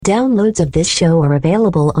Downloads of this show are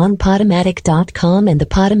available on Podomatic.com and the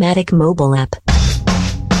Podomatic mobile app.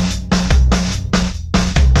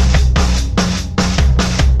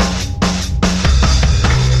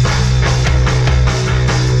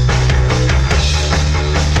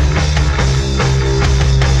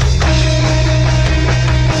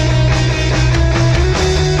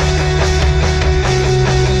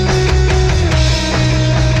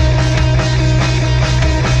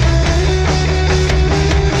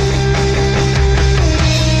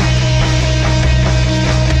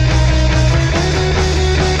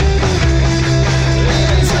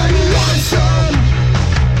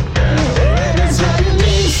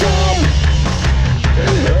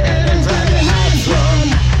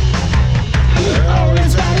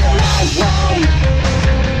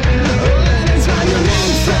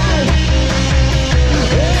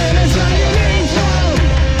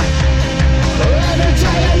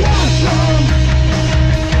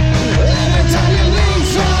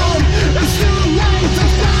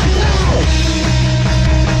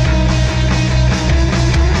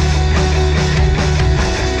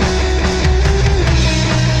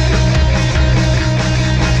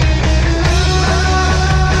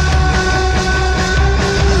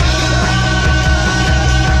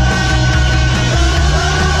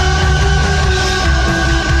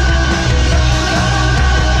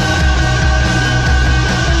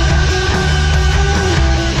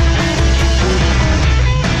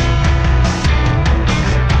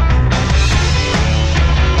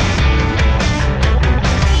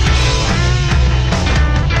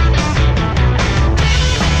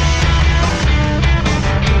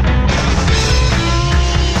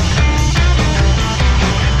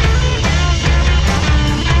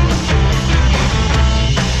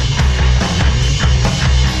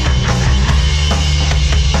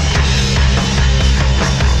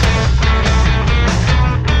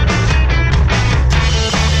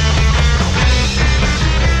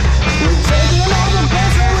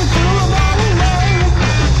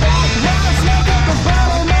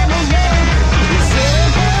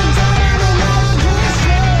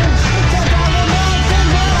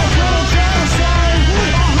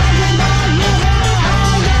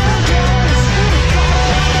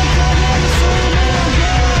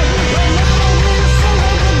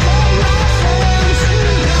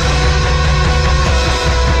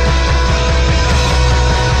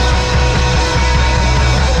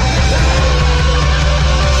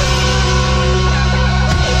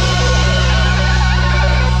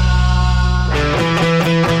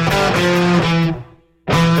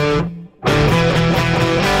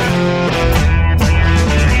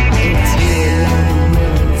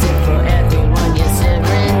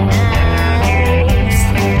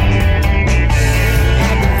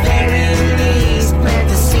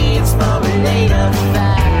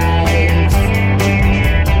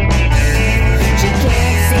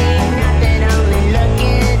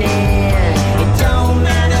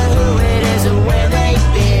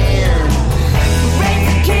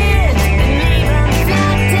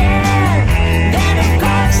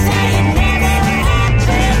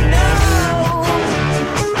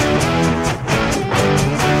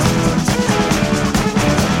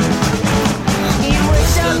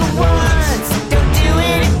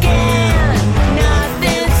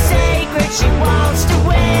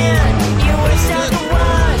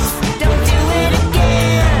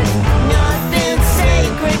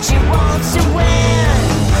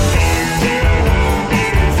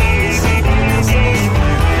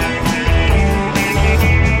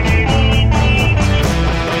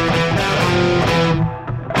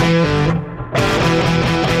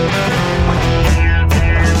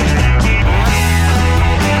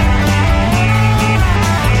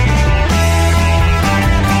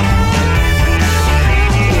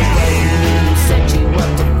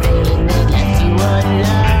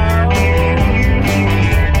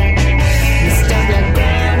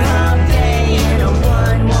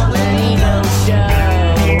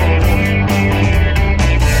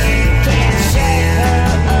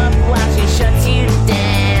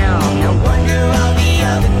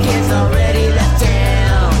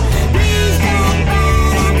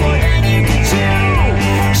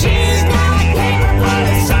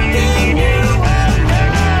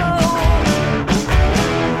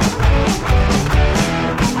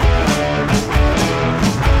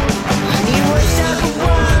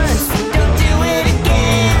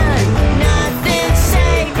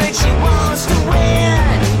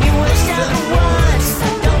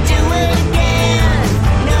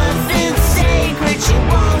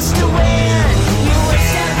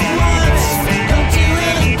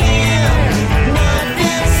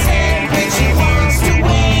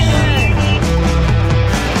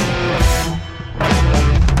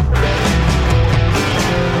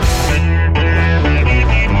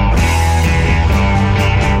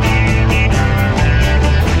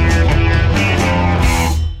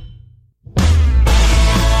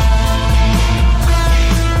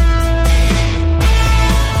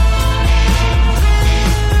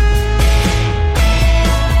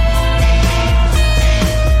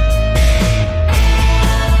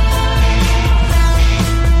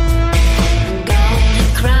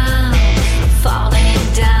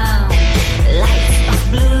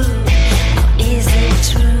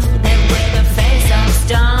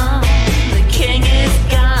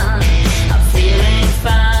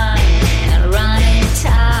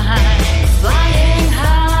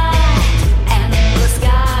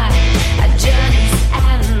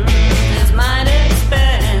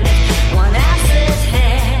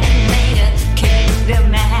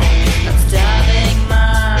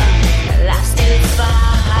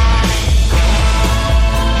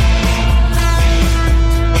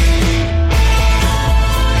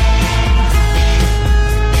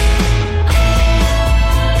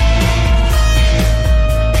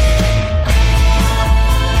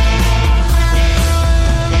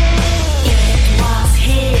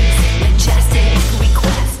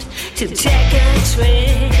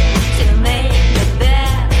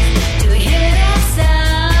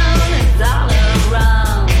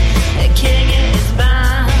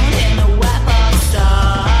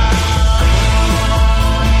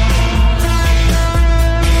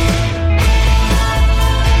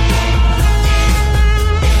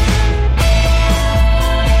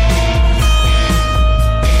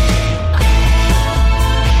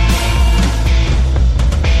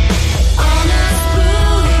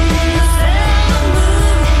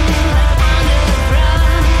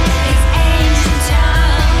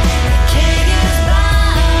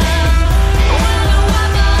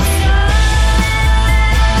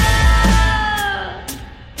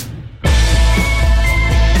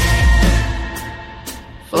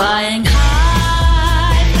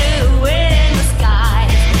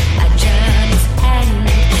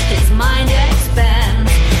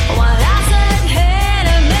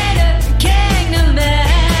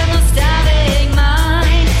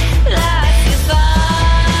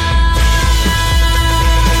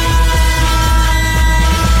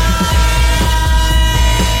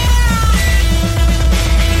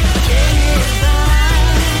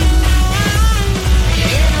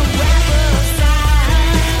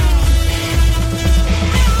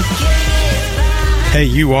 Hey,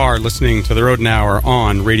 you are listening to the Rodent Hour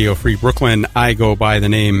on Radio Free Brooklyn. I go by the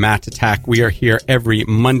name Matt Attack. We are here every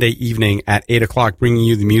Monday evening at 8 o'clock, bringing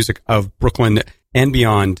you the music of Brooklyn and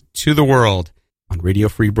beyond to the world on Radio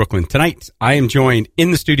Free Brooklyn. Tonight, I am joined in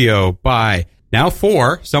the studio by now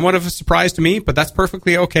 4, somewhat of a surprise to me, but that's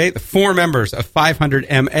perfectly okay. The 4 members of 500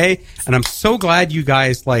 MA, and I'm so glad you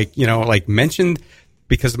guys mentioned,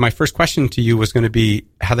 because my first question to you was going to be,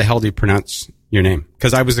 how the hell do you pronounce your name?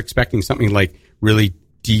 Because I was expecting something like really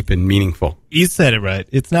deep and meaningful. You said it right.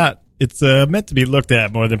 It's not. It's meant to be looked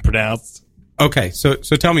at more than pronounced. Okay, so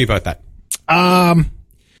tell me about that.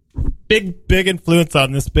 Big influence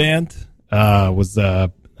on this band was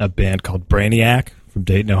a band called Brainiac from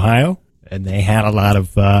Dayton, Ohio, and they had a lot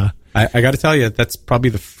of. I got to tell you, that's probably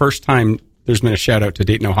the first time there's been a shout out to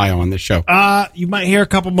Dayton, Ohio on this show. You might hear a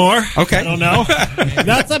couple more. Okay, I don't know.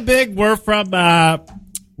 That's a big. We're from.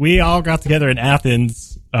 We all got together in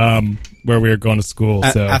Athens. Where we were going to school.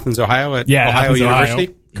 So Athens, Ohio, at Ohio Athens, University?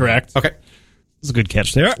 Ohio. Correct. Okay. That's a good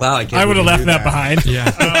catch there. Wow, I would have left that behind.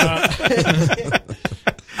 Yeah.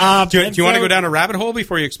 Do you want to go down a rabbit hole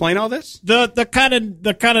before you explain all this? The kind of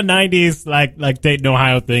 90s like Dayton,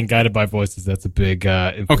 Ohio thing, Guided by Voices, that's a big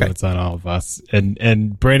influence on all of us. And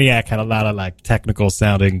Brainiac had a lot of like technical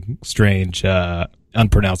sounding, strange,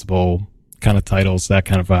 unpronounceable kind of titles, that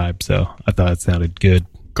kind of vibe. So I thought it sounded good.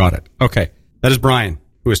 Got it. Okay. That is Brian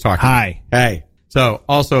who is talking. Hi. Hey. So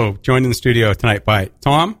also joined in the studio tonight by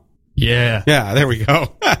Tom. Yeah. Yeah, there we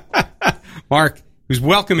go. Mark, we're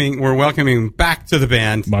welcoming back to the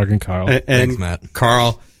band. Mark and Carl. And Thanks, Matt.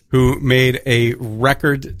 Carl, who made a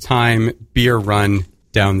record time beer run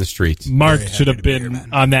down the street. Mark should have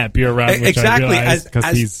been on that beer run. Which Exactly, I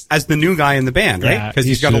realized, as the new guy in the band, right? Yeah, Because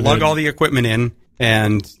he he's got to should have lug been. all the equipment in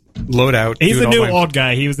and load out. He's do it a all new by- old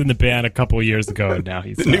guy. He was in the band a couple of years ago, and now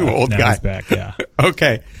he's The new old now guy. He's back. Yeah.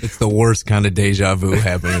 Okay. It's the worst kind of deja vu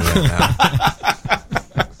happening right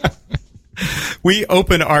now. We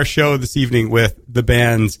open our show this evening with the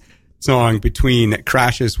band's song Between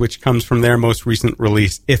Crashes, which comes from their most recent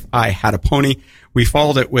release, If I Had a Pony. We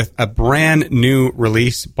followed it with a brand new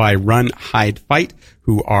release by Run, Hide, Fight,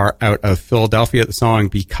 who are out of Philadelphia. The song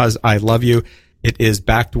Because I Love You. It is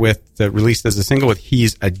backed with, released as a single with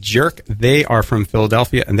He's a Jerk. They are from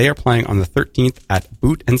Philadelphia, and they are playing on the 13th at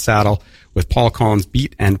Boot and Saddle with Paul Collins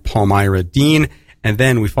Beat and Palmyra Dean. And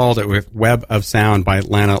then we followed it with Web of Sound by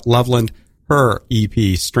Lana Loveland. Her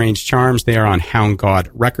EP, Strange Charms, they are on Hound God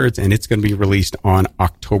Records, and it's going to be released on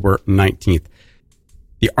October 19th.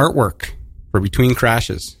 The artwork for Between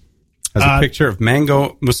Crashes has a picture of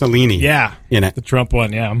Mango Mussolini in it. The Trump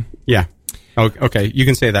one, yeah. Yeah. Oh, okay, you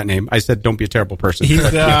can say that name. I said don't be a terrible person. He's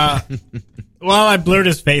well, I blurred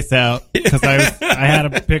his face out because I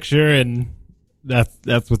had a picture, and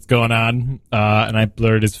that's what's going on. And I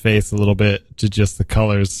blurred his face a little bit to just the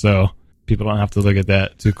colors, so people don't have to look at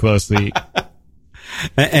that too closely.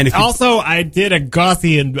 And if Also, I did a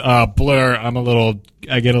Gaussian blur.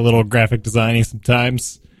 I get a little graphic designy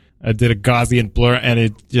sometimes. I did a Gaussian blur,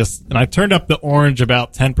 and I turned up the orange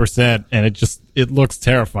about 10%, and it looks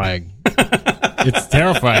terrifying. It's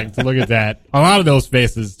terrifying to look at that. A lot of those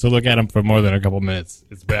faces, to look at them for more than a couple minutes.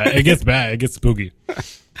 It's bad. It gets bad. It gets spooky.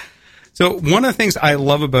 So one of the things I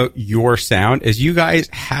love about your sound is you guys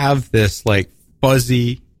have this like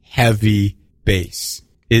fuzzy, heavy bass.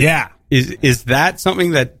 Is that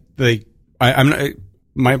something that like I'm not?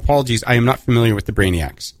 My apologies, I am not familiar with the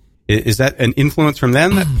Brainiacs. Is that an influence from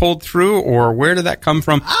them that pulled through, or where did that come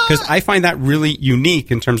from? Because I find that really unique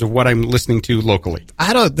in terms of what I'm listening to locally.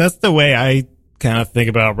 That's the way I kind of think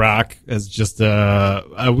about rock, as just we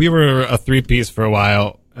were a 3-piece for a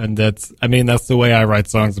while, and that's the way I write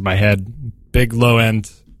songs in my head. Big low end.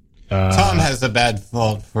 Tom has a bad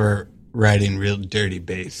fault for writing real dirty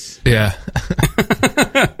bass. Yeah.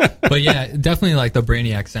 But yeah, definitely like the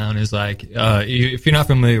Brainiac sound is like, if you're not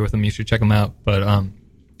familiar with them, you should check them out. But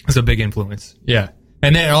it's a big influence. Yeah.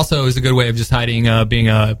 And then it also is a good way of just hiding being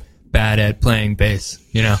bad at playing bass,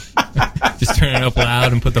 you know. Just turn it up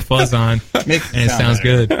loud and put the fuzz on, and it sounds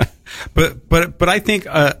good. But I think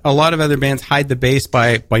a lot of other bands hide the bass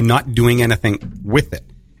by not doing anything with it.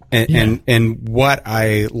 And what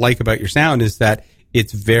I like about your sound is that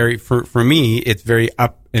it's very, for me, it's very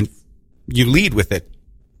up, and you lead with it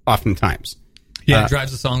oftentimes. Yeah, it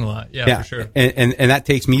drives the song a lot. Yeah, for sure. And that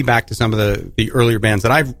takes me back to some of the earlier bands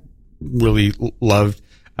that I've really loved,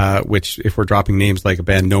 which, if we're dropping names like a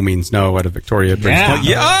band No Means No out of Victoria.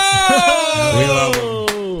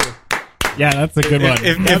 Yeah, that's a good one.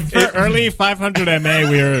 For early 500 MA,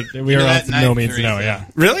 we were on No Means No, yeah.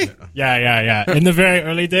 Really? Yeah. In the very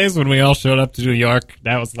early days when we all showed up to New York,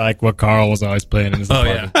 that was like what Carl was always playing in his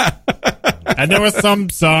apartment. Yeah. And there was some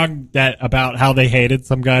song that about how they hated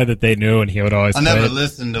some guy that they knew, and he would always I play never it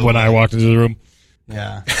listened to when I walked into the room.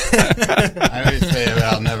 Yeah. I always say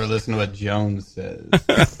I'll never listen to what Jones says.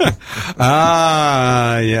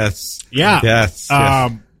 Ah, yes. Yeah. Yes.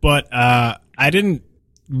 But I didn't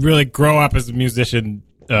really grow up as a musician.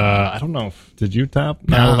 I don't know. Did you, Top?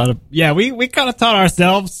 No. We kind of taught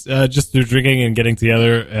ourselves just through drinking and getting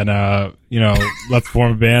together and, let's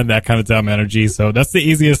form a band, that kind of dumb energy. So that's the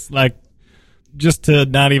easiest, like, just to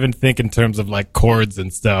not even think in terms of, like, chords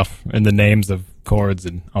and stuff and the names of chords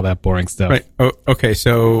and all that boring stuff. Right. Oh, okay.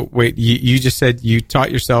 So wait, you just said you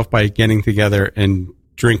taught yourself by getting together and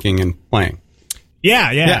drinking and playing.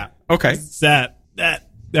 Yeah. Okay. It's that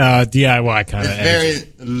DIY kind of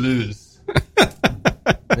energy. Very loose.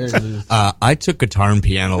 Very loose. I took guitar and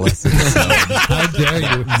piano lessons. So How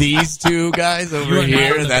dare you? these two guys over are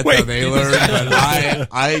here, not- that's Wait. how they learned. But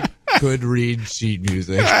I could read sheet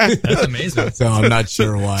music. That's amazing. So I'm not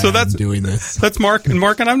sure why So that's- I'm doing this. That's Mark. And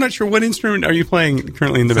I'm not sure what instrument are you playing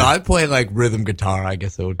currently in the So I band? play like rhythm guitar, I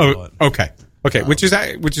guess I would call Oh, it. okay. Okay. Which is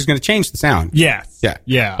going to change the sound. Yes. Yeah.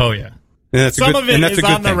 Yeah. Oh yeah. And that's Some a good, of it and that's is a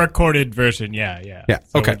good on the thing. recorded version. Yeah. Yeah,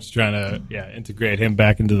 So okay. We're just trying to integrate him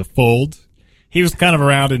back into the fold. He was kind of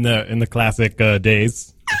around in the classic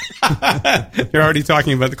days. You're already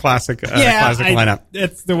talking about the classic lineup.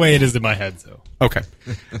 It's the way it is in my head. So Okay.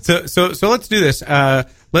 So let's do this.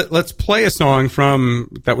 Let's play a song from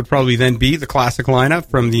that would probably then be the classic lineup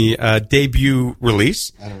from the debut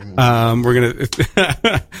release. We're going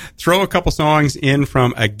to throw a couple songs in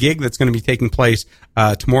from a gig that's going to be taking place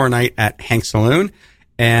tomorrow night at Hank Saloon.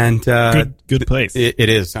 And good place. It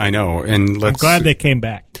is, I know. And I'm let's glad they came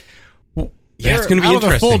back. Yeah, it's going to be out of the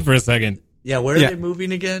interesting. fold for a second. Yeah, where are Yeah. they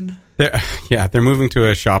moving again? They're moving to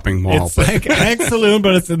a shopping mall. It's like Hank Saloon,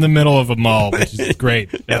 but it's in the middle of a mall, which is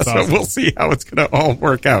great. That's so awesome. we'll see how it's going to all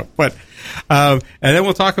work out. But and then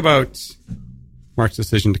we'll talk about Mark's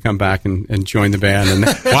decision to come back and join the band, and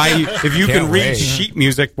why, if you can Can't read wait. sheet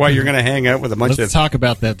music, why you're going to hang out with a bunch Let's of talk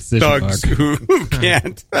about that decision, thugs Mark. who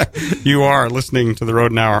can't. You are listening to the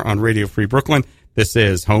Rodent Hour on Radio Free Brooklyn. This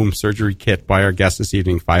is Home Surgery Kit by our guest this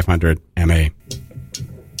evening, 500 MA.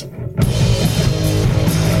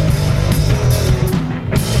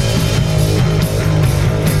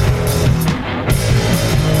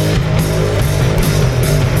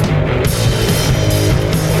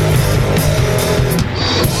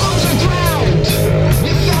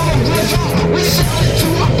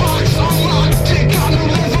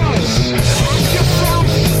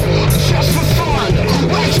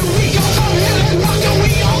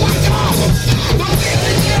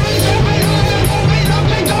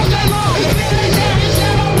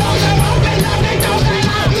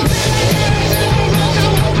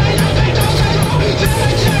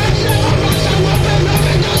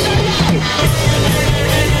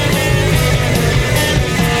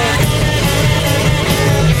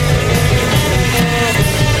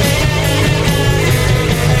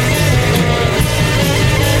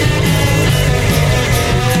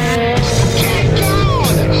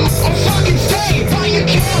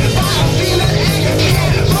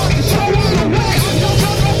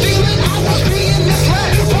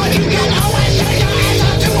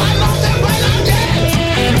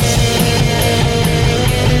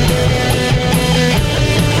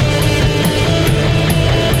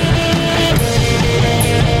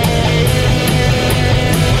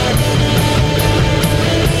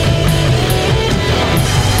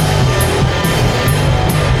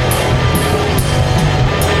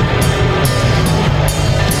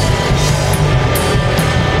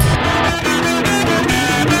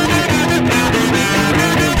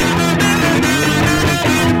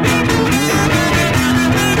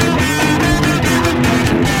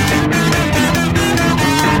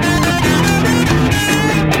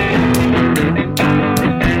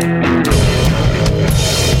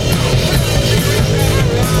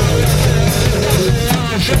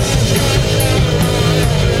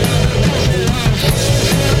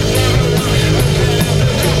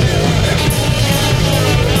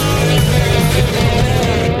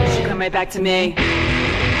 Right back to me.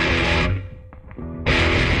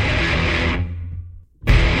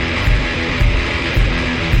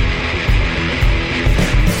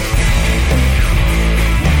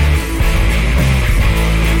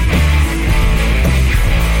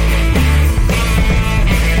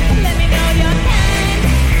 Let me know your kind,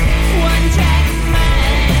 one track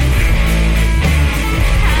mind.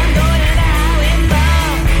 I'm going to the highway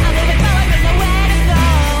mall. I'm living forward with nowhere to go.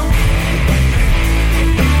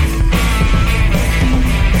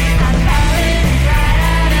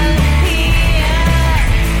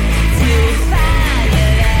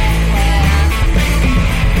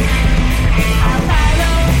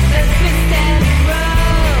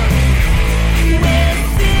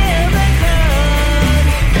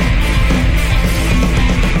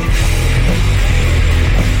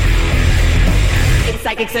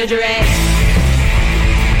 surgery.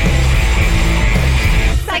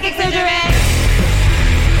 Psychic surgery.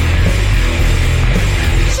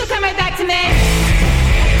 She'll come right back to me.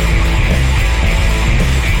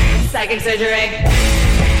 Psychic surgery.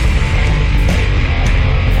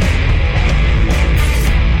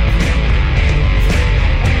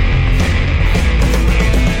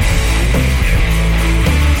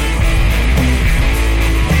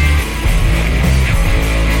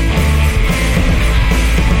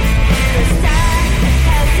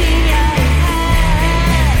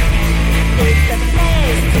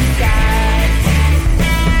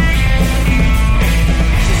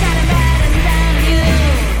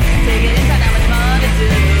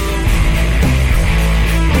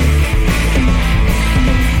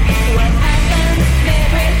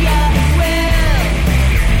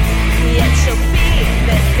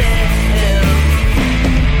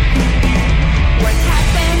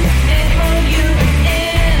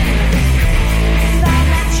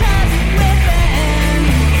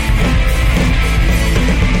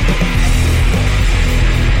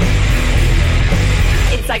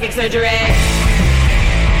 Psychic surgery.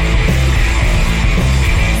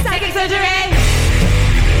 Psychic surgery.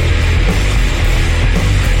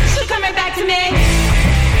 She'll come right back to me.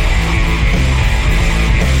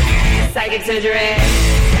 Psychic surgery.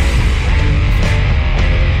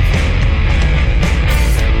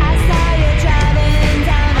 I saw you driving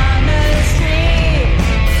down on the street.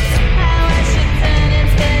 How I should turn and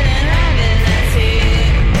spin and ride in that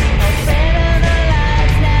seat. Afraid of the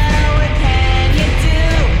lights now, what can you do?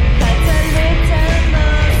 But a little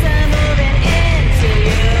closer, moving into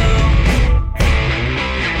you.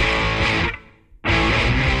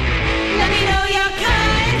 Let me know your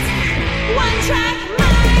kind. One track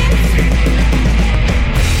mind.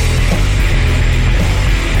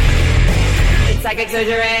 It's psychic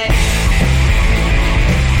surgery.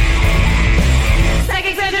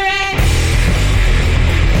 Psychic surgery.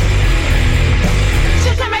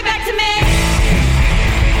 She'll come right back to me.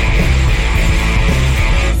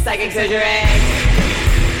 Psychic surgery.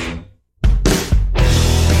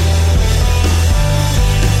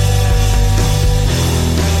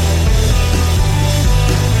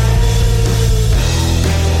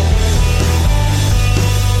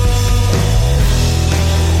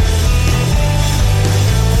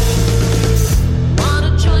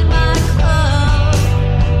 Wanna join my club?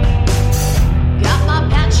 Got my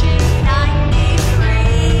patch in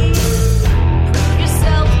 93. Prove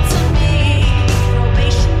yourself to me,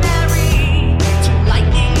 probationary.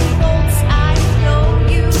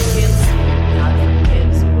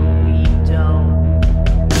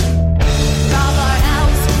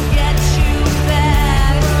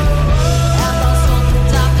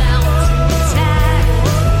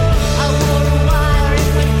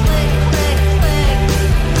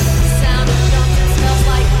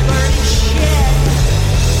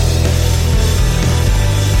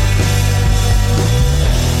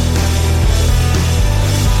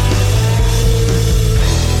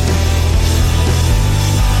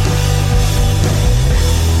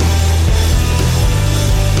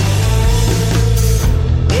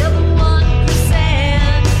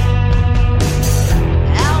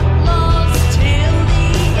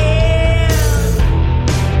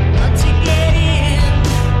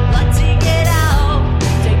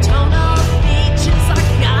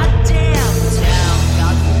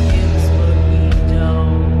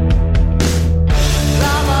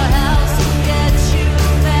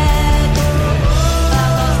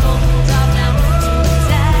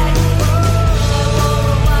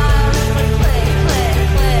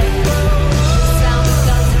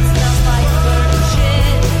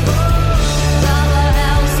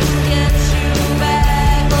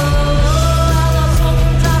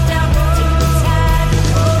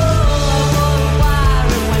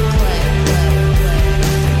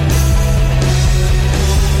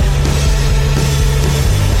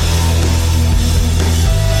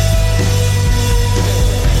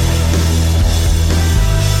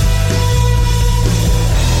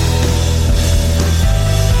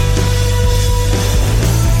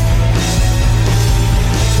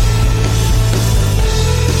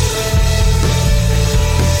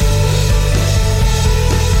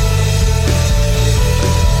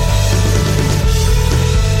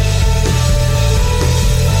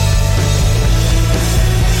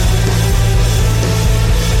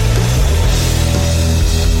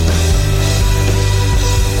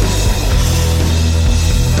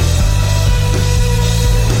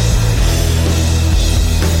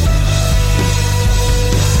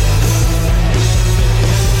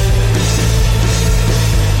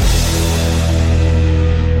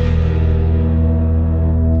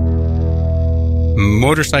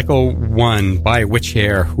 Motorcycle One by Witch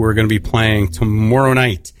Hair, who are going to be playing tomorrow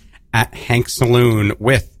night at Hank's Saloon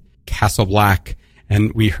with Castle Black.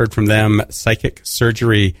 And we heard from them Psychic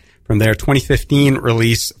Surgery from their 2015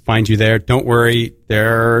 release, Find You There. Don't worry,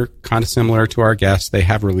 they're kind of similar to our guests. They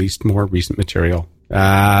have released more recent material.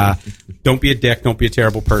 Don't be a dick, don't be a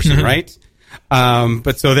terrible person, right?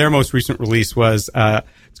 But so their most recent release was,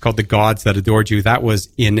 it's called The Gods That Adored You. That was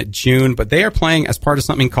in June, but they are playing as part of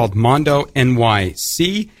something called Mondo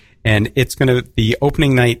NYC. And it's going to, the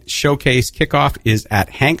opening night showcase kickoff is at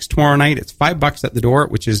Hank's tomorrow night. It's $5 at the door,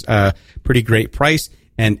 which is a pretty great price.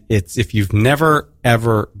 And it's, if you've never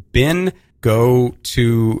ever been, go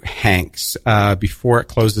to Hank's, before it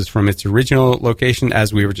closes from its original location,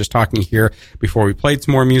 as we were just talking here before we played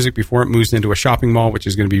some more music, before it moves into a shopping mall, which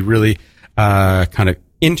is going to be really, kind of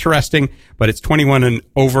interesting. But it's 21 and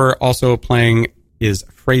over. Also playing is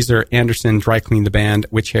Fraser Anderson, Dry Clean the Band,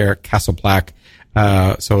 Witch Hair, Castle Black.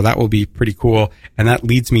 So that will be pretty cool. And that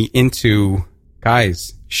leads me into,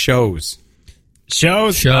 guys, shows.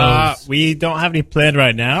 Shows. We don't have any planned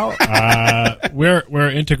right now. We're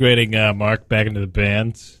integrating Mark back into the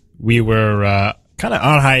band. We were kind of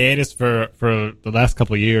on hiatus for the last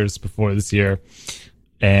couple of years before this year,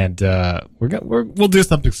 and we'll do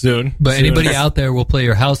something soon. But anybody out there, we'll play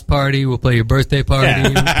your house party, we'll play your birthday party. Yeah.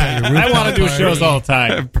 We'll play your I want to do rooftop shows party. all the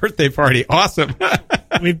time. Birthday party. Awesome.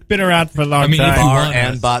 We've been around for a long I mean, if you time. Bar want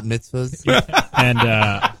and us. bat mitzvahs. And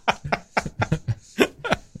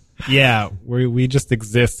yeah, we just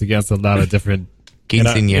exist against a lot of different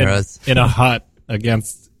Quinceañeras. in a hut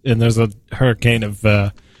against, and there's a hurricane of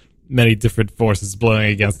many different forces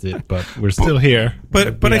blowing against it, but we're still here.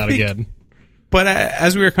 But We're I out think- again. But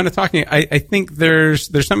as we were kind of talking, I think there's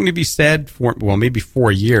something to be said for, well, maybe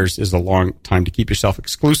 4 years is a long time to keep yourself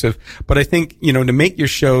exclusive. But I think, you know, to make your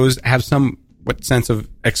shows have some what sense of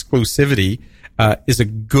exclusivity is a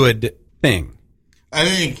good thing. I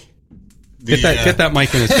think Get that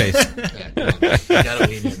mic in his face.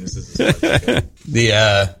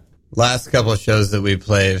 the last couple of shows that we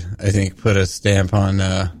played, I think, put a stamp on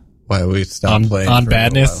why we stopped playing on for a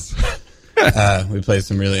badness. while. We played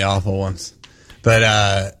some really awful ones, but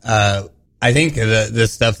I think the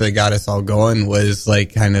stuff that got us all going was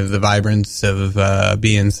like kind of the vibrance of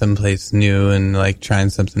being someplace new and like trying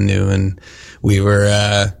something new, and we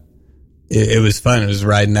were. It was fun. It was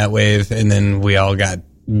riding that wave, and then we all got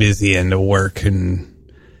busy into work and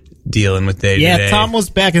dealing with day to day. Yeah, Tom was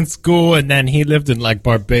back in school, and then he lived in like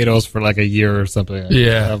Barbados for like a year or something.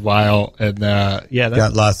 Yeah. A while, and yeah,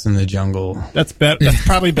 got lost in the jungle. that's That's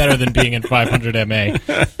probably better than being in 500 MA.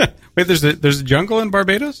 Wait, there's a jungle in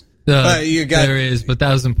Barbados? You got- There is, but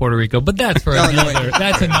that was in Puerto Rico. But that's for another.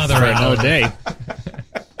 That's another For hour. another day.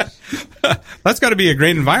 That's got to be a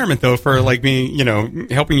great environment, though, for like being, you know,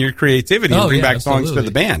 helping your creativity and Oh, bring yeah, back songs to absolutely.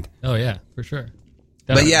 the band. Oh yeah, for sure.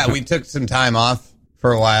 But yeah, we took some time off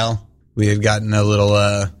for a while. We had gotten a little,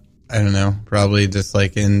 I don't know, probably just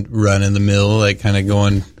like in run in the mill, like kind of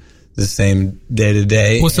going the same day to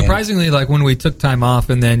day. Well, surprisingly, like when we took time off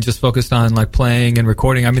and then just focused on like playing and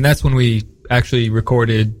recording, I mean, that's when we actually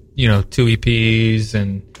recorded, you know, 2 EPs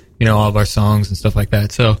and, you know, all of our songs and stuff like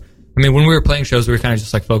that. So, I mean, when we were playing shows, we were kind of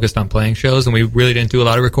just like focused on playing shows and we really didn't do a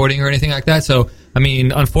lot of recording or anything like that. So, I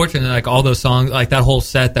mean, unfortunately, like all those songs, like that whole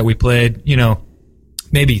set that we played, you know,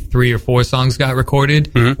 maybe 3 or 4 songs got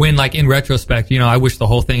recorded. When like in retrospect, you know, I wish the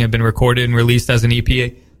whole thing had been recorded and released as an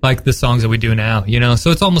EP, like the songs that we do now, you know?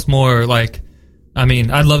 So it's almost more like, I mean,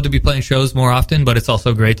 I'd love to be playing shows more often, but it's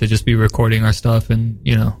also great to just be recording our stuff and,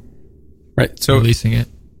 you know, Right. So releasing it.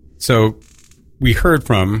 So we heard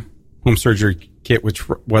from Home Surgery Kit, which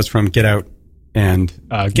was from Get Out and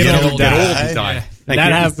Get Old, Get Die. Old and Die. Thank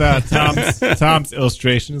That you. has Tom's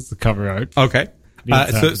illustrations, the cover art. Okay.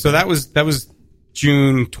 So that was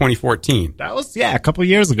June 2014. That was a couple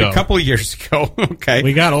years ago. A couple of years ago. Okay.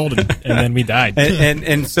 We got old and then we died.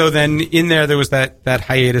 and so then in there was that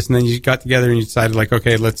hiatus, and then you got together and you decided like,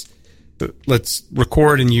 okay, let's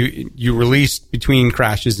record, and you released Between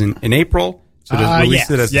Crashes in April. So to release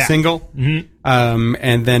it as a single.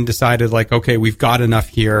 And then decided like, okay, we've got enough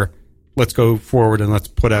here. Let's go forward and let's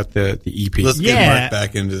put out the EP. Let's get Mark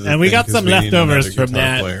back into the and we thing, got 'cause some we need leftovers another from guitar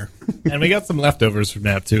that. player. And we got some leftovers from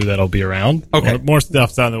that too that'll be around. Okay. More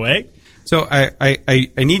stuff's on the way. So I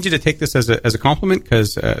need you to take this as a compliment,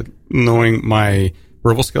 because knowing my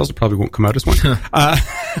verbal skills, it probably won't come out as one.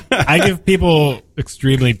 I give people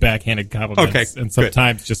extremely backhanded compliments, Okay, and good.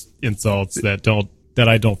 sometimes just insults that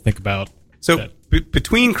I don't think about. So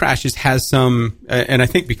Between Crashes has some, and I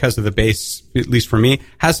think because of the bass, at least for me,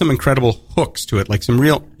 has some incredible hooks to it, like some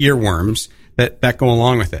real earworms that go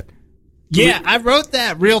along with it. Yeah, I wrote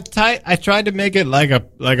that real tight. I tried to make it like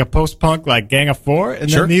a post-punk, like Gang of Four, and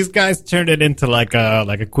Sure. then these guys turned it into like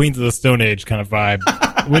a Queens of the Stone Age kind of vibe,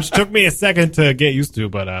 which took me a second to get used to,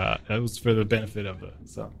 but it was for the benefit of the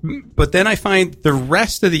song. But then I find the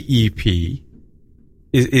rest of the EP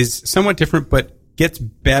is somewhat different, but gets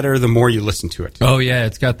better the more you listen to it. Oh yeah,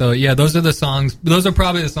 it's got those are the songs. Those are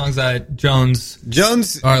probably the songs that Jones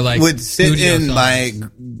Jones Or like would sit studio in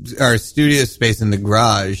our studio space in the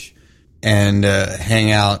garage and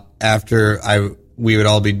hang out after we would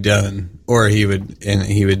all be done, or he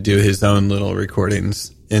would do his own little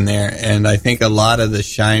recordings in there. And I think a lot of the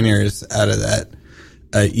shiners out of that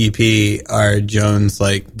EP are Jones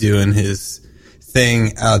like doing his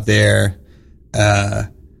thing out there,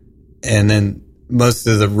 and then most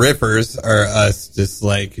of the riffers are us just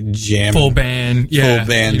like jamming, full band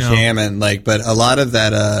jamming. Like, but a lot of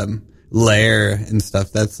that layer and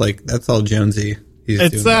stuff, that's all Jonesy. He's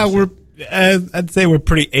It's doing I'd say we're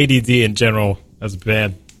pretty ADD in general as a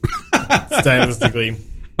band, stylistically.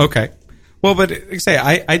 Okay. Well, but like I say,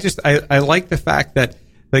 I like the fact that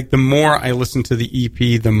like the more I listen to the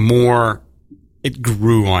EP, the more it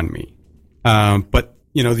grew on me. But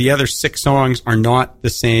you know, the other 6 songs are not the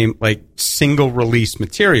same like single release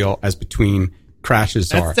material as Between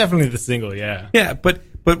Crashes are. That's definitely the single, yeah. Yeah, but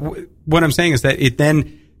what I'm saying is that it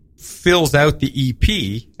then fills out the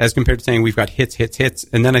EP as compared to saying we've got hits,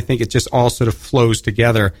 and then I think it just all sort of flows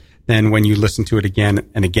together then when you listen to it again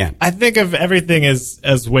and again. I think of everything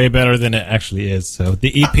as way better than it actually is. So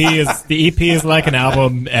the EP is like an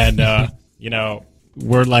album, and you know,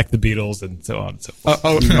 we're like the Beatles, and so on and so forth.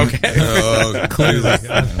 Okay. clearly.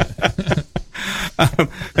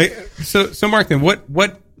 So Mark, then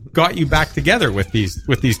what got you back together with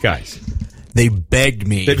these guys? They begged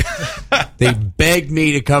me. They begged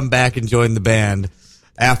me to come back and join the band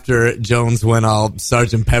after Jones went all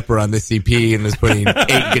Sgt. Pepper on this EP and was putting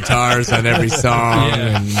 8 guitars on every song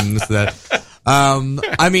and this, that.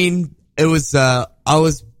 I mean, it was, I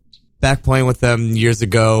was back playing with them years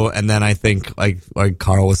ago, and then I think, like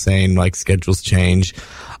Carl was saying, like, schedules change.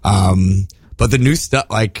 But the new stuff,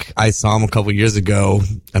 like, I saw them a couple years ago,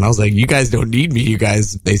 and I was like, you guys don't need me. You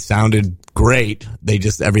guys, they sounded great. They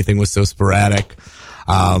just, everything was so sporadic.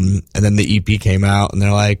 And then the EP came out, and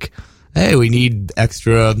they're like, hey, we need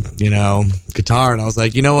extra, guitar. And I was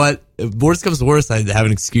like, you know what? If worst comes to worst, I have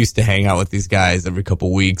an excuse to hang out with these guys every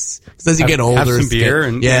couple weeks. Because as you get older, have some beer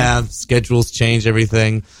and schedules change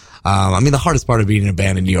everything. I mean, the hardest part of being in a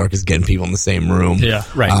band in New York is getting people in the same room. Yeah,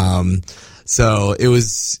 right. So it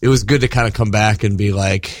was good to kind of come back and be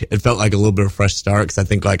like, it felt like a little bit of a fresh start, because I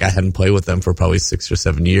think like I hadn't played with them for probably 6 or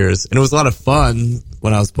 7 years, and it was a lot of fun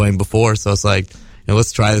when I was playing before. So I was like,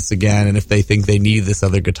 let's try this again, and if they think they need this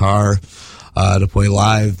other guitar to play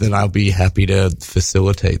live, then I'll be happy to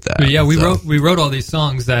facilitate that. But yeah, we wrote all these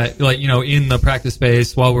songs that, like, in the practice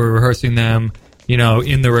space while we're rehearsing them.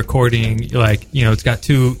 In the recording, like, it's got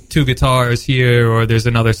two guitars here, or there's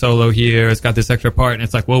another solo here. It's got this extra part, and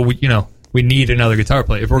it's like, well, we need another guitar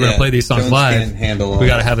player. If we're going to play these songs Jones live, can't handle we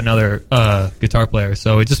got to have another guitar player.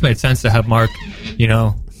 So it just made sense to have Mark,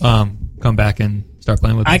 come back and start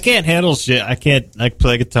playing with us. I can't handle shit. I can't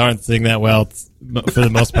play guitar and sing that well for the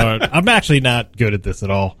most part. I'm actually not good at this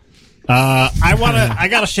at all. I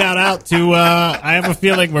got to shout out to, I have a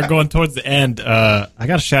feeling we're going towards the end. I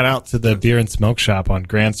got to shout out to the Beer and Smoke Shop on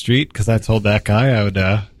Grand Street, because I told that guy I would,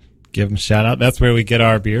 give him a shout out. That's where we get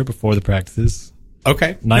our beer before the practices.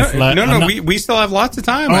 Okay. Nice. We still have lots of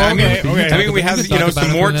time. Oh, I mean, okay. we have, talk about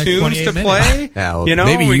some it more for the next tunes 28 to minutes. play. Yeah, well, we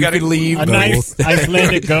maybe you gotta could leave. A but nice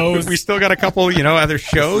Icelandic goes. We still got a couple, other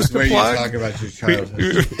shows to Where you plug. talk about your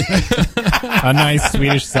childhood. A nice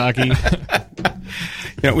Swedish sake.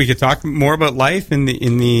 We could talk more about life in the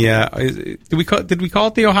did we call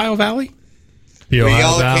it the Ohio Valley? The We Ohio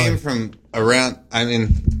all Valley. came from around. I mean,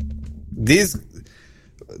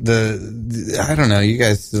 I don't know. You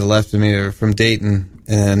guys to the left of me are from Dayton,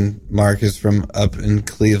 and Mark is from up in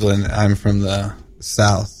Cleveland. I'm from the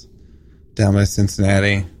south, down by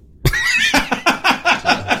Cincinnati.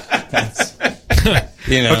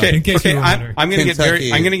 Okay. In case you were I'm wondering.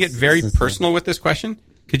 going to get very personal with this question.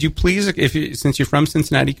 Could you please, since you're from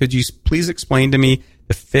Cincinnati, could you please explain to me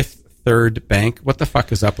the Fifth Third Bank? What the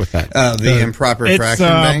fuck is up with that? The improper It's, fraction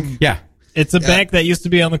bank. Yeah. It's a bank that used to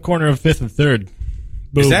be on the corner of 5th and 3rd.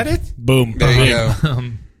 Boom. Is that it? Boom. There you go.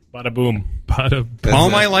 Bada boom. That's All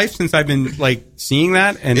it. my life since I've been seeing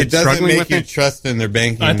that and It doesn't struggling make with you it. trust in their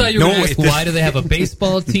banking. I thought you were No, going to ask, it- why do they have a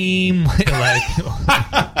baseball team?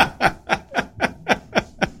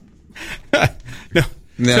 No.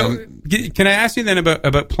 No. So, can I ask you then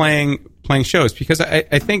about playing shows? Because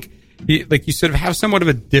I think you sort of have somewhat of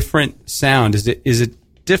a different sound. Is it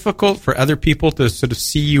difficult for other people to sort of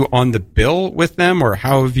see you on the bill with them, or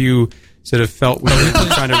how have you sort of felt when you're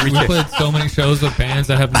trying to reach We it? played so many shows with bands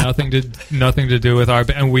that have nothing to do with our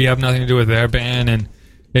band, and we have nothing to do with their band, and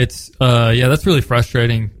it's that's really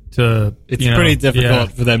frustrating. It's pretty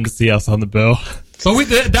difficult for them to see us on the bill. But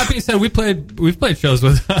that being said, we've played shows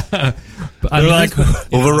with. They're like,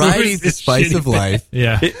 Well, variety's the spice of life.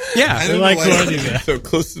 yeah. I don't like know why going you're so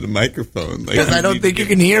close to the microphone. Like, Because I don't think you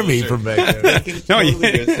can hear me from back there.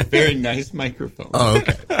 It's a very nice microphone. Oh,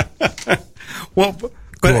 okay. Well,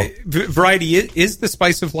 but variety is the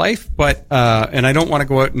spice of life, but and I don't want to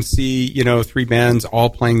go out and see 3 bands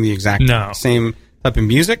all playing the exact same type of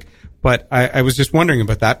music. But I was just wondering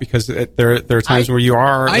about that because there are times where you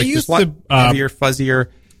are just heavier, fuzzier.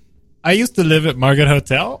 I used to live at Margaret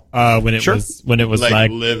Hotel when it was like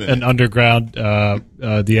an underground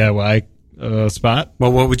DIY spot.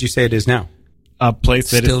 Well, what would you say it is now? A place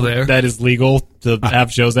that is legal to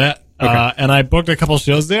have shows at. Okay. And I booked a couple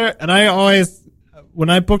shows there, and when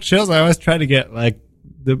I booked shows, I always try to get like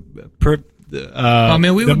the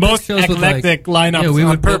most eclectic lineups. Yeah, we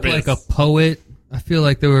would book purpose. like a poet. I feel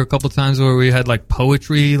like there were a couple times where we had like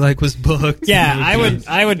poetry was booked. Yeah,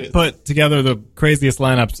 I would put together the craziest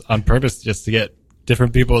lineups on purpose just to get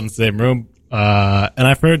different people in the same room. And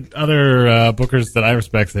I've heard other bookers that I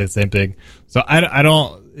respect say the same thing. So I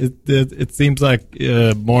don't. It seems like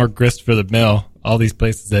more grist for the mill. All these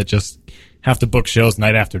places that just have to book shows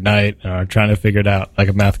night after night are trying to figure it out like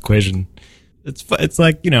a math equation. It's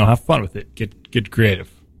like have fun with it. Get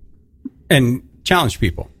creative And challenge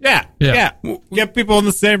people. Yeah. Get people in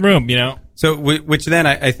the same room, So, which then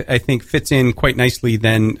I think fits in quite nicely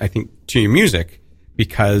then, I think, to your music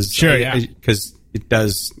because it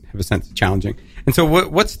does have a sense of challenging. And so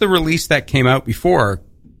what's the release that came out before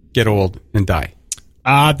Get Old and Die?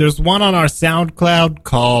 There's one on our SoundCloud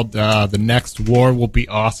called The Next War Will Be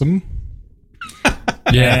Awesome.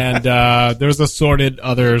 And there's assorted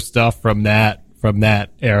other stuff from that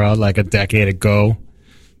era, like a decade ago.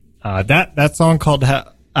 That song called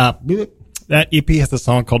that EP has a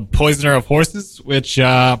song called Poisoner of Horses, which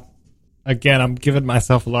again I'm giving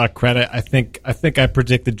myself a lot of credit. I think I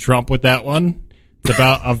predicted Trump with that one. It's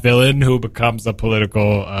about a villain who becomes a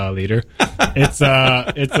political leader. It's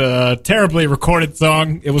a terribly recorded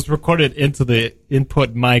song. It was recorded into the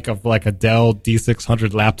input mic of like a Dell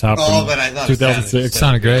D600 laptop from but I thought 2006. It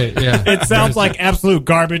sounded great. Yeah, It sounds like absolute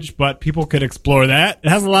garbage, but people could explore that. It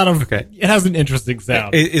has a lot of. Okay. It has an interesting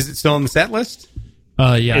sound. Is it still on the set list?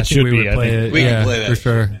 I It think should we be, would I play think. it. We can Yeah, play that for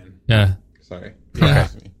sure. shit, Yeah. Sorry. Okay.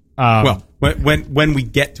 Well, when we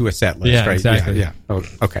get to a set list, Yeah, right? exactly. Yeah. Oh,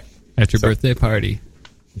 okay. At your birthday party.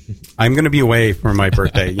 I'm going to be away for my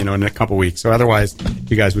birthday, in a couple weeks. So otherwise,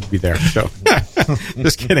 you guys would be there. So,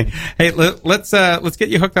 just kidding. Hey, let's get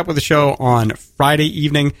you hooked up with a show on Friday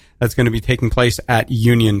evening. That's going to be taking place at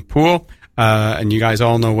Union Pool. And you guys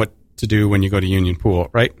all know what to do when you go to Union Pool,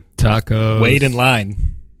 right? Tacos. Wait in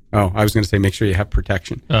line. Oh, I was going to say make sure you have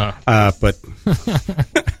protection. Oh. But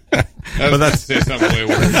That's say something way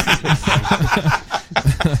worse.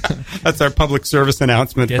 that's our public service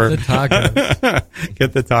announcement Get for the tacos.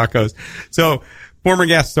 Get the tacos. So former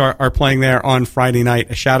guests are playing there on Friday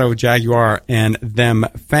night. A Shadow Jaguar and Them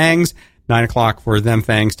Fangs. 9:00 for Them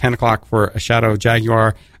Fangs. 10:00 for A Shadow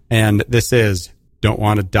Jaguar. And this is Don't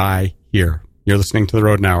Want to Die Here. You're listening to The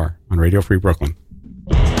Rodent Hour on Radio Free Brooklyn.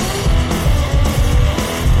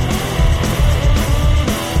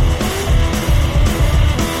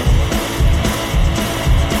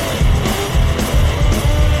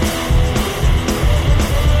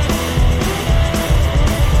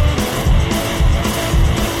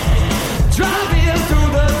 Driving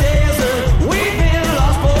through the desert, we've been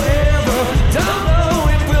lost forever. Don't know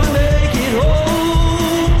if we'll make it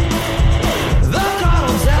home. The car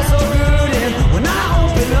don't sound so good, and when I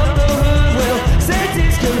open up the hood, well,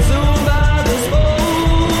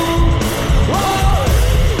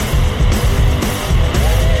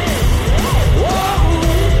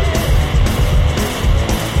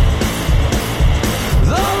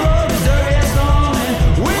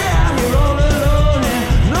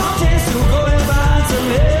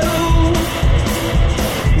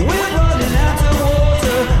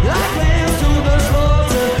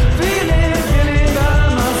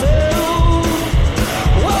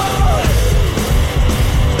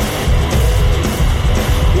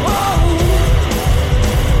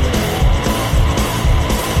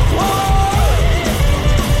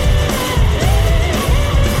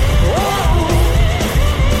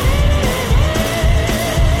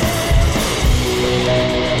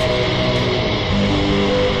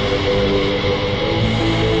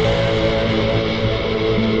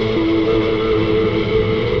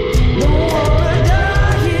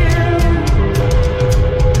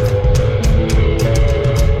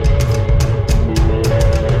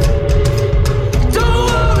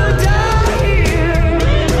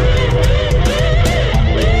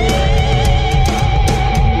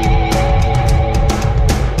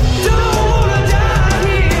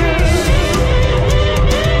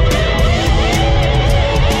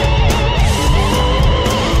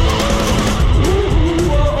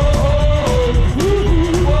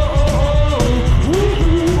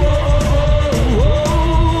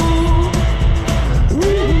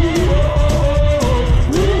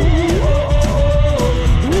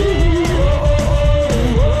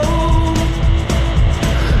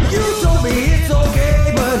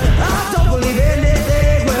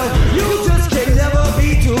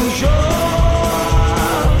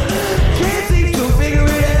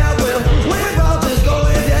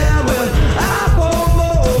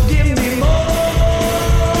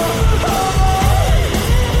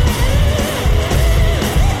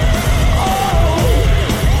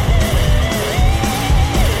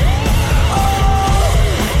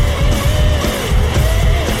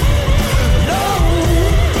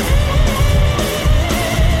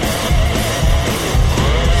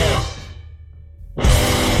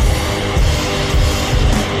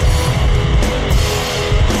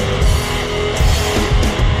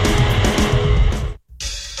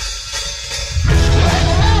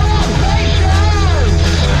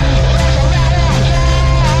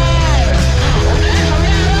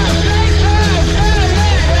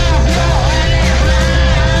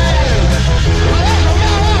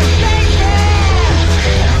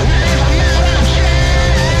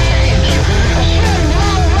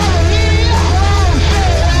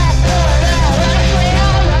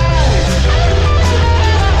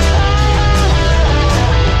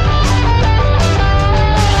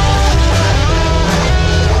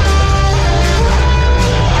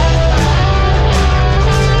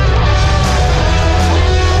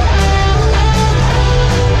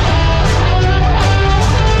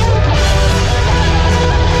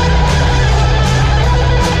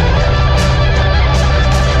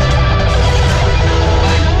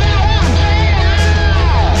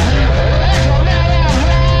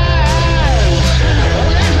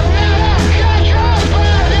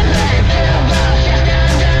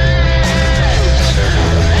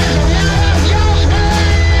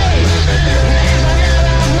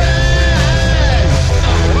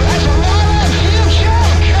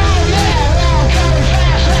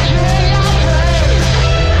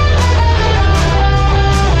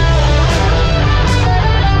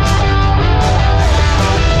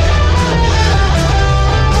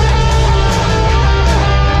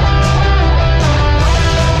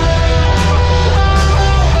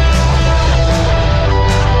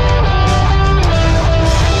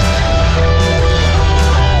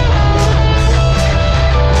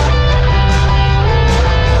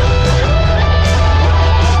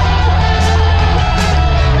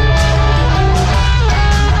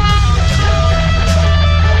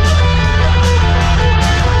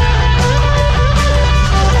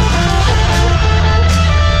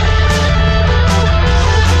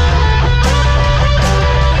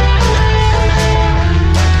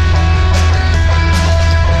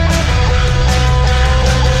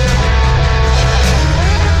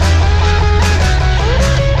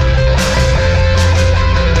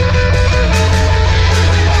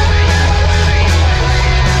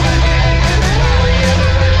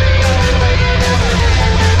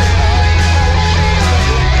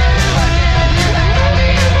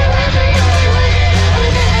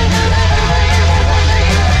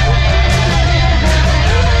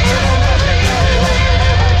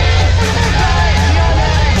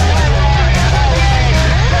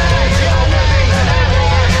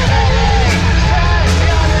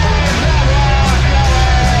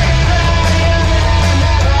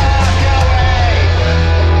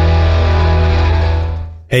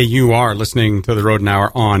 Hey, you are listening to The Rodent Hour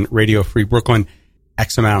on Radio Free Brooklyn.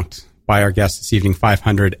 X amount by our guest this evening,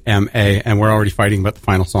 500 MA. And we're already fighting about the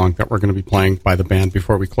final song that we're going to be playing by the band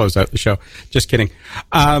before we close out the show. Just kidding.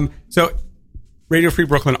 So Radio Free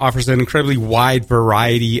Brooklyn offers an incredibly wide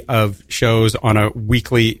variety of shows on a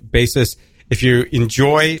weekly basis. If you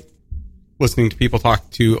enjoy listening to people talk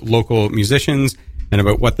to local musicians and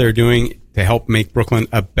about what they're doing to help make Brooklyn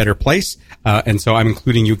a better place, and so I'm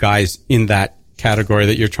including you guys in that category,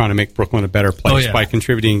 that you're trying to make Brooklyn a better place by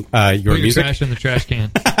contributing your music. Trash in the trash can.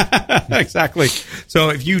 Exactly. So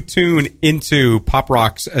if you tune into Pop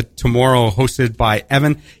Rocks tomorrow, hosted by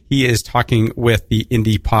Evan, he is talking with the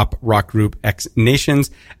indie pop rock group X Nations.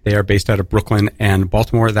 They are based out of Brooklyn and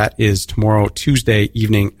Baltimore. That is tomorrow, Tuesday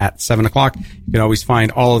evening at 7:00. You can always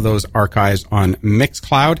find all of those archives on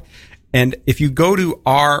Mixcloud. And if you go to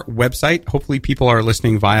our website, hopefully people are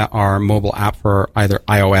listening via our mobile app for either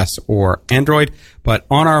iOS or Android. But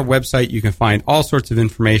on our website, you can find all sorts of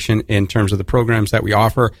information in terms of the programs that we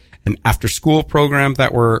offer, an after-school program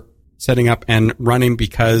that we're setting up and running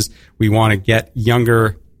because we want to get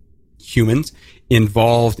younger humans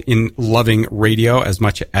involved in loving radio as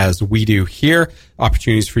much as we do here.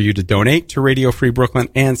 Opportunities for you to donate to Radio Free Brooklyn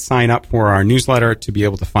and sign up for our newsletter to be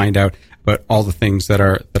able to find out about all the things that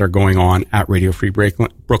are going on at Radio Free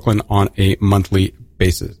Brooklyn on a monthly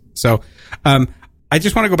basis. So, I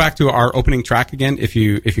just want to go back to our opening track again, if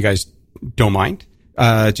you guys don't mind,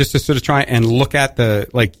 just to sort of try and look at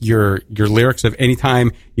your lyrics of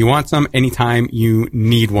anytime you want some, anytime you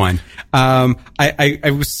need one.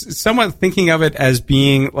 I was somewhat thinking of it as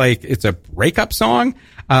being like it's a breakup song,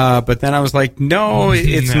 but then I was like, no,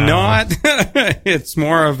 it's not. It's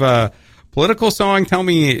more of a political song. Tell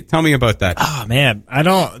me about that. Oh man,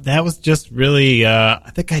 that was just really, I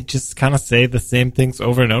think I just kind of say the same things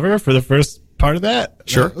over and over for the first part of that.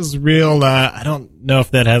 Sure. It was real, I don't know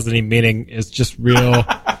if that has any meaning. It's just real,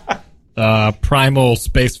 primal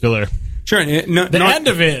space filler. Sure.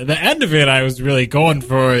 The end of it, I was really going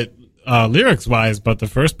for it, lyrics wise, but the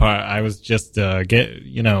first part, I was just, trying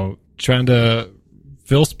to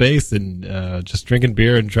fill space and, just drinking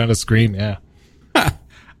beer and trying to scream. Yeah.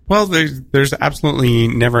 Well, there's absolutely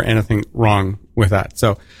never anything wrong with that.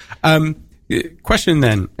 So, question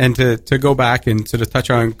then, and to go back and sort of touch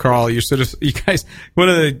on Carl, you guys, one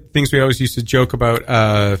of the things we always used to joke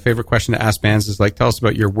about, favorite question to ask bands is like, tell us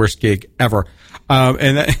about your worst gig ever.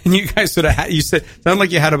 And you guys sort of you said, sound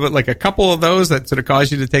like you had like a couple of those that sort of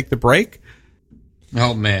caused you to take the break.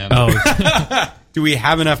 Oh man. Oh, do we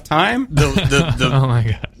have enough time? oh my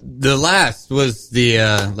God. The last was the,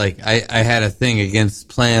 I had a thing against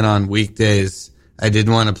playing on weekdays. I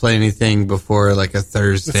didn't want to play anything before like a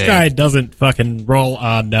Thursday. This guy doesn't fucking roll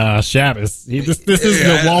on Shabbos. This is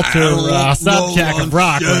the Walter soundtrack of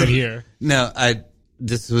rock right here. No,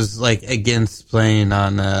 this was like against playing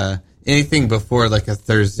on anything before like a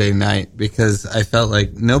Thursday night because I felt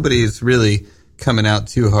like nobody's really coming out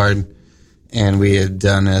too hard. And we had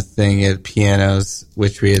done a thing at Pianos,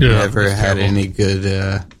 which we had never had any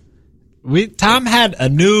good. Tom had a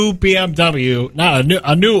new BMW, not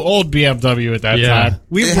a new old BMW at that time.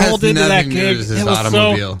 We rolled into that gig. It was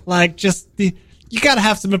automobile. So like just you got to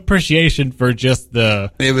have some appreciation for just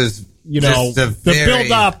the. It was the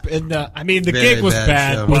build up and the gig was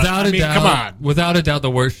bad. Without a doubt, come on. Without a doubt, the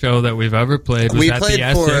worst show that we've ever played was we at played the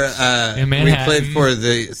Essex in Manhattan. We played for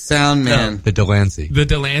the Sound Man, the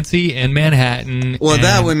Delancey in Manhattan. Well,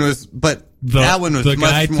 that one was, that one was the much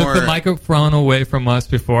guy more. took the microphone away from us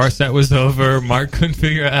before our set was over. Mark couldn't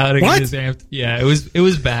figure out how to get his amp. Yeah, it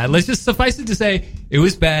was bad. Let's just suffice it to say it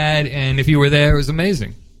was bad. And if you were there, it was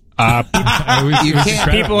amazing.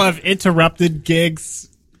 People have interrupted gigs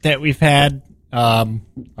that we've had. I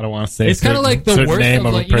don't want to say it's kind of like the worst name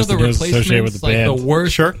of a person the who's associated with the band. The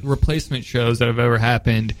worst replacement shows that have ever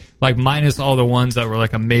happened, like minus all the ones that were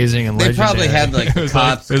like amazing and they legendary. Probably had like the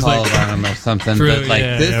cops called on them or something. True, but like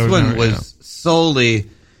this one was solely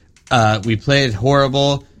we played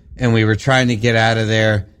horrible and we were trying to get out of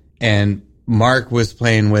there and Mark was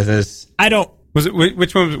playing with us. Was it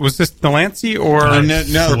which one was this? Delancey or no?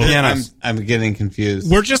 Pianos? I'm getting confused.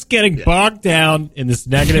 We're just getting bogged down in this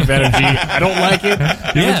negative energy. I don't like it.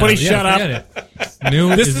 Everybody, shut up.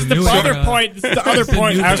 This is the other point. This is the other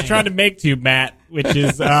point I was trying to make to you, Matt. Which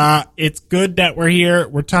is, it's good that we're here.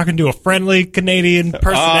 We're talking to a friendly Canadian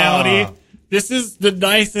personality. This is the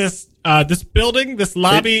nicest. This building, this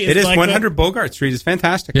lobby, it is like 100 Bogart Street. It's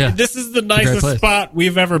fantastic. Yeah. This is the nicest spot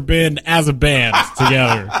we've ever been as a band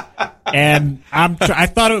together. And I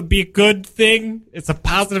thought it would be a good thing. It's a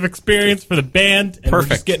positive experience for the band. And we're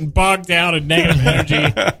just getting bogged down in negative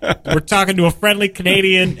energy. We're talking to a friendly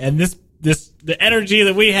Canadian, and this the energy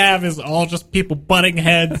that we have is all just people butting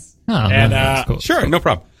heads. Oh, and that's cool. Sure, no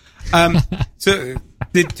problem. So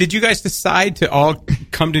did you guys decide to all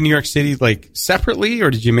come to New York City like separately,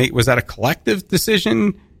 or was that a collective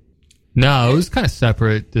decision? No, it was kind of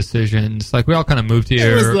separate decisions. Like we all kind of moved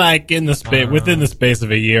here. it was like in the space within the space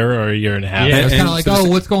of a year or a year and a half. Yeah, it was And- kind of like, and-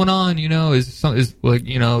 oh, what's going on? You know, is like,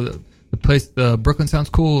 you know, the place, Brooklyn sounds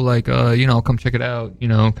cool. Like, you know, I'll come check it out. You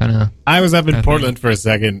know, kind of. I was up in I Portland for a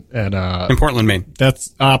second, and In Portland, Maine. that's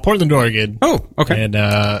Portland, Oregon. Oh, okay. And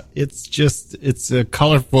it's a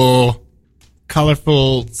colorful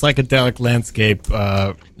psychedelic landscape.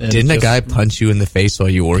 And Didn't a just guy punch you in the face while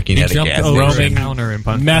you were working He at a jumped gas over station? a counter and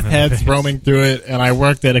punched meth him in the heads face. roaming through it? And I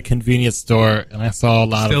worked at a convenience store, and I saw a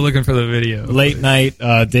lot Still of looking for the video. late night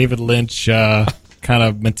David Lynch kind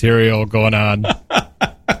of material going on.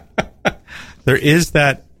 There is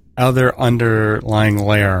that other underlying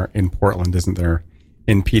layer in Portland, isn't there?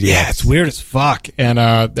 In PDX. Yeah, it's weird as fuck. And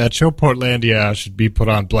that show Portlandia should be put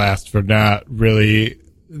on blast for not really.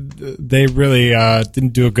 They really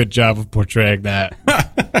didn't do a good job of portraying that.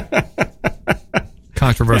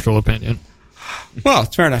 Controversial opinion. Well,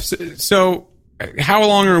 fair enough. So how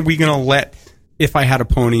long are we going to let If I Had a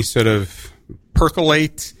Pony sort of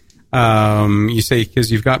percolate? You say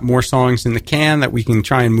because you've got more songs in the can that we can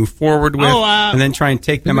try and move forward with, and then try and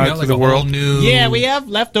take them We out got, to like, the a whole world. new Yeah, we have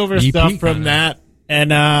leftover EP stuff from kinda. that.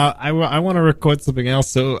 And I want to record something else.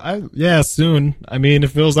 So, soon. I mean,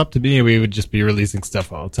 if it was up to me, we would just be releasing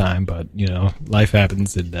stuff all the time. But, you know, life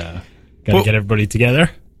happens and got to Well- get everybody together.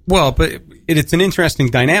 Well, but it's an interesting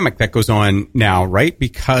dynamic that goes on now, right?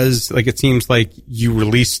 Because like it seems like you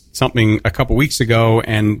released something a couple weeks ago,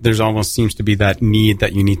 and there's almost seems to be that need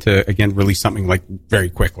that you need to again release something like very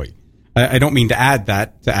quickly. I don't mean to add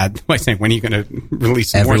by saying when are you going to release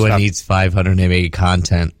some more Everyone stuff? needs 500 MB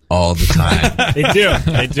content all the time. They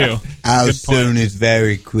do. How Good point. soon is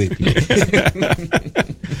very quickly.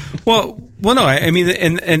 Well, no, I mean,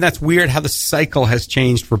 and that's weird how the cycle has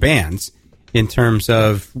changed for bands in terms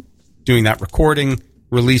of doing that recording,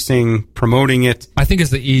 releasing, promoting it. I think it's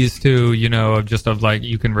the ease too, you know, of like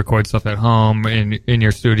you can record stuff at home in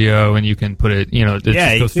your studio, and you can put it, you know, it Yeah,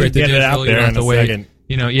 just you goes straight can to get it digital. out You don't there have in to a wait. second.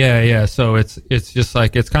 You know, yeah. So it's just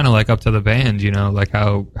like it's kind of like up to the band, you know, like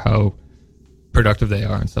how productive they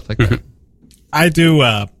are and stuff like that. I do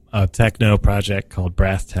a techno project called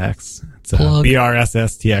Brass Tacks. It's Plug.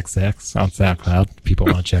 BRSSTXX on SoundCloud. People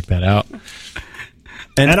want to check that out.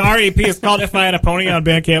 And our EP is called If I Had a Pony on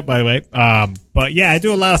Bandcamp, by the way. But yeah, I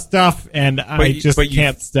do a lot of stuff, and I you- just but you-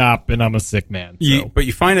 can't stop, and I'm a sick man. But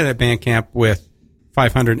you find it at Bandcamp with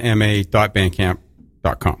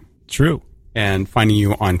 500ma.bandcamp.com. True. And finding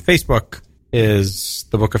you on Facebook is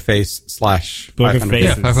the Book of Face / Book of 500.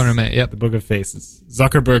 Faces. Yeah, 500 May. Yep. The Book of Faces.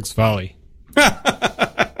 Zuckerberg's Folly.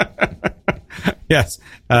 Yes,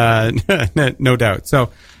 no doubt.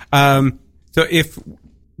 So if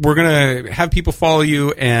we're going to have people follow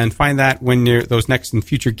you and find that when those next and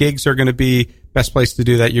future gigs are going to be, best place to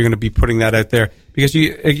do that, you're going to be putting that out there because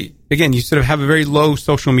you sort of have a very low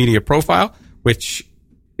social media profile, which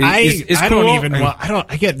is I cool. don't even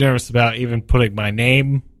I get nervous about even putting my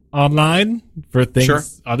name online for things, Sure.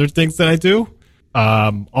 other things that I do.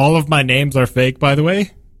 All of my names are fake, by the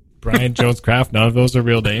way. Brian Jones Craft, none of those are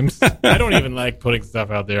real names. I don't even like putting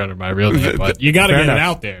stuff out there under my real name, but you got to Fair get enough. it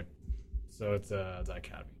out there. So it's a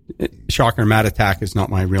dichotomy. Shocker, Matt Attack is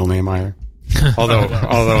not my real name either. Although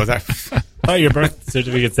that, Oh, your birth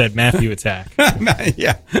certificate said Matthew Attack.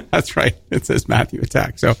 yeah, that's right. It says Matthew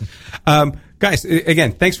Attack. So, guys,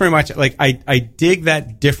 again, thanks very much. Like, I dig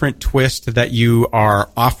that different twist that you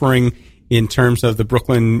are offering in terms of the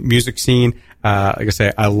Brooklyn music scene. Like I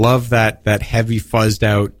say, I love that heavy fuzzed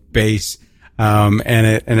out bass. And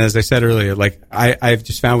as I said earlier, like I've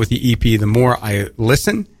just found with the EP, the more I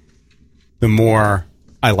listen, the more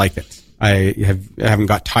I like it. I haven't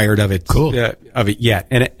got tired of it, of it yet.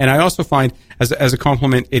 And I also find as a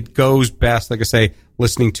compliment, it goes best, like I say,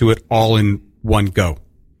 listening to it all in one go.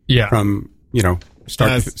 Yeah. From,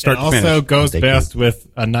 start It to also finish. goes best with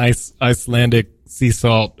a nice Icelandic sea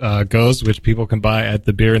salt goes, which people can buy at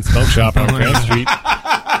the Beer and Smoke Shop on Grand Street.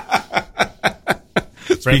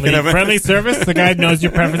 Friendly service. The guy knows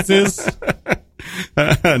your preferences.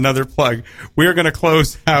 Another plug. We're going to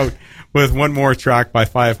close out with one more track by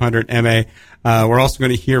 500 MA. We're also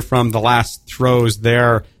going to hear from The Last Throws,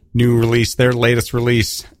 their new release, their latest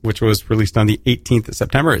release, which was released on the 18th of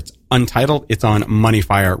September. It's untitled. It's on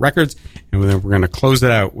Moneyfire Records. And then we're going to close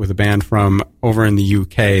it out with a band from over in the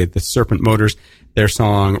UK, the Serpent Motors. Their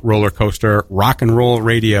song Roller Coaster. Rock and Roll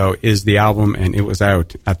Radio is the album, and it was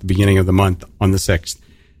out at the beginning of the month on the 6th.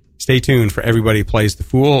 Stay tuned for Everybody Plays the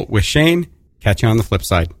Fool with Shane Catch you on the flip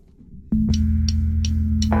side.